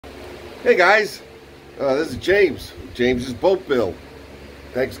Hey guys, this is James. James's Boat Build.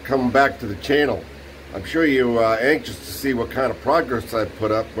 Thanks for coming back to the channel. I'm sure you're anxious to see what kind of progress I've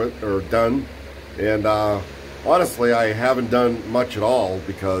put up with or done. And honestly, I haven't done much at all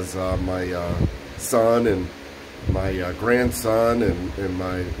because my son and my grandson and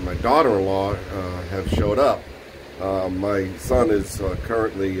my daughter-in-law have showed up. My son is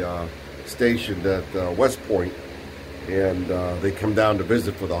currently stationed at West Point, and they come down to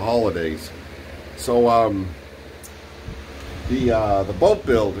visit for the holidays. So the boat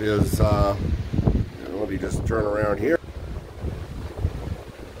build is let me just turn around here.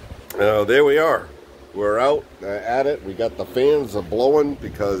 There we are. We're out at it. We got the fans blowing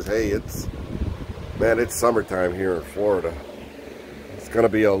because hey, it's summertime here in Florida. It's gonna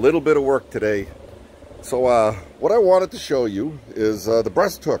be a little bit of work today. So what I wanted to show you is the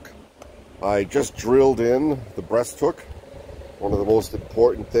breast hook. I just drilled in the breast hook. One of the most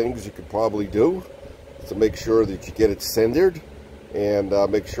important things you could probably do is to make sure that you get it centered and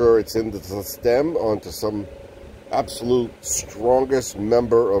make sure it's into the stem onto some absolute strongest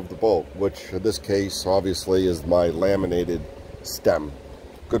member of the boat, which in this case obviously is my laminated stem.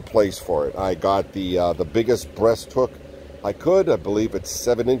 Good place for it. I got the biggest breast hook I could. I believe it's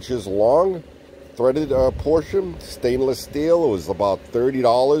 7 inches long, threaded portion, stainless steel. It was about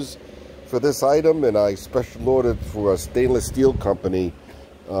 $30 for this item, and I special ordered for a stainless steel company.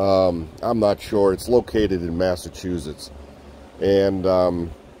 I'm not sure. It's located in Massachusetts, and then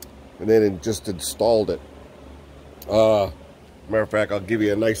it just installed it. Matter of fact, I'll give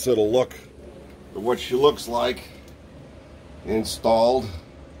you a nice little look at what she looks like installed.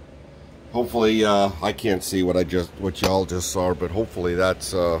 Hopefully, I can't see what y'all just saw, but hopefully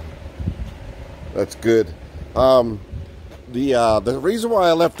that's good. The reason why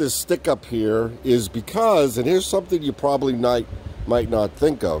I left this stick up here is because, and here's something you probably might not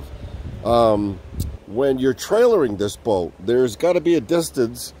think of. When you're trailering this boat, there's got to be a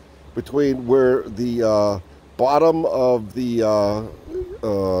distance between where the bottom of the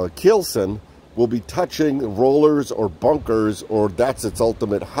keelson will be touching rollers or bunkers, or that's its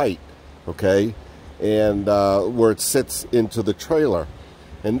ultimate height, okay? And where it sits into the trailer.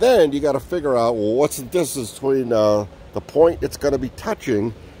 And then you got to figure out, well, what's the distance between the point it's going to be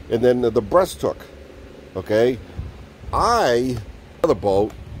touching and then the breast hook, okay? The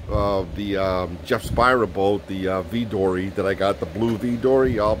boat, the Jeff Spira boat, the V-Dory that I got, the blue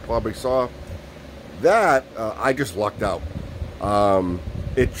V-Dory, y'all probably saw, that I just lucked out.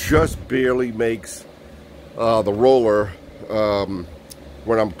 It just barely makes the roller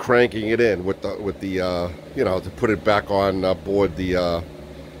when I'm cranking it in with the you know, to put it back on board the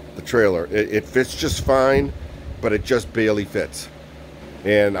trailer. It fits just fine, but it just barely fits.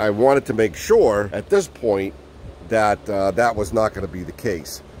 And I wanted to make sure at this point that that was not going to be the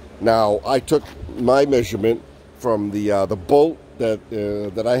case. Now, I took my measurement from the boat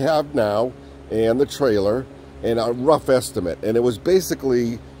that I have now and the trailer, and a rough estimate, and it was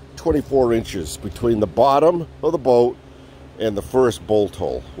basically 24 inches between the bottom of the boat and the first bolt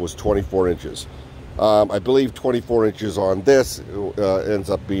hole was 24 inches. I believe 24 inches on this ends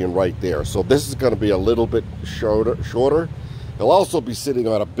up being right there. So this is going to be a little bit shorter. It'll also be sitting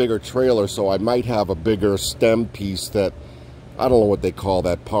on a bigger trailer, so I might have a bigger stem piece that, I don't know what they call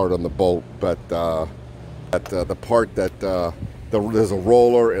that part on the boat, but the part that there's a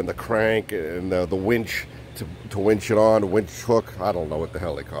roller and the crank and the winch to winch it on, a winch hook. I don't know what the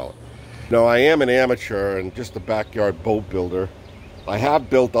hell they call it. No, I am an amateur and just a backyard boat builder. I have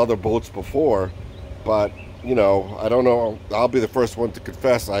built other boats before, but you know, I don't know. I'll be the first one to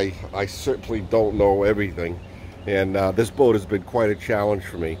confess I certainly don't know everything, and this boat has been quite a challenge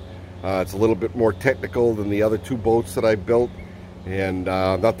for me. It's a little bit more technical than the other two boats that I built, and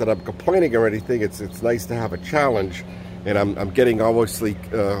not that I'm complaining or anything. It's nice to have a challenge, and I'm getting obviously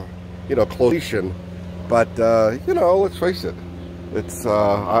you know, close. But you know, let's face it. It's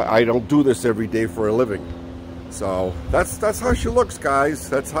I don't do this every day for a living. So that's how she looks, guys.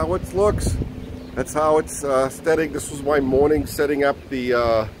 That's how it looks. That's how it's setting. This was my morning setting up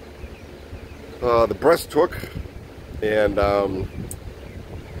the breast hook, and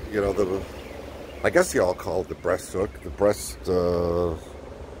you know, I guess y'all call it the breast hook. The breast,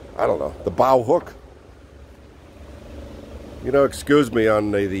 I don't know, the bow hook. You know, excuse me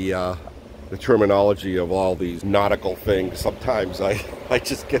on the terminology of all these nautical things. Sometimes I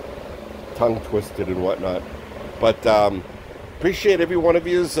just get tongue twisted and whatnot. But appreciate every one of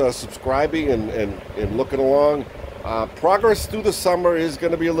you subscribing and looking along. Progress through the summer is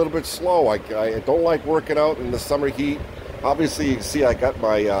going to be a little bit slow. I don't like working out in the summer heat. Obviously, you can see I got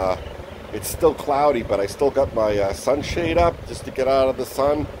my, it's still cloudy, but I still got my sunshade up just to get out of the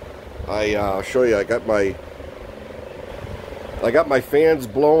sun. I'll show you. I got my fans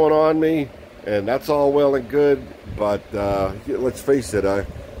blowing on me, and that's all well and good. But let's face it,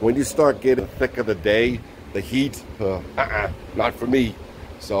 when you start getting the thick of the day, the heat, not for me.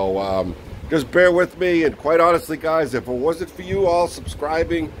 So just bear with me. And quite honestly, guys, if it wasn't for you all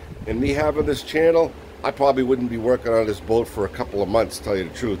subscribing and me having this channel, I probably wouldn't be working on this boat for a couple of months, to tell you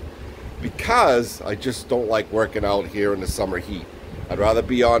the truth, because I just don't like working out here in the summer heat. I'd rather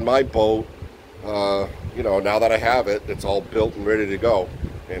be on my boat. You know, now that I have it, it's all built and ready to go,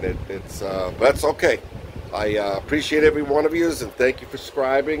 and that's okay. I appreciate every one of you, and thank you for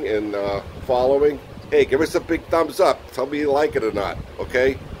subscribing and following. Hey, give us a big thumbs up. Tell me you like it or not,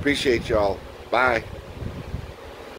 okay? Appreciate y'all. Bye.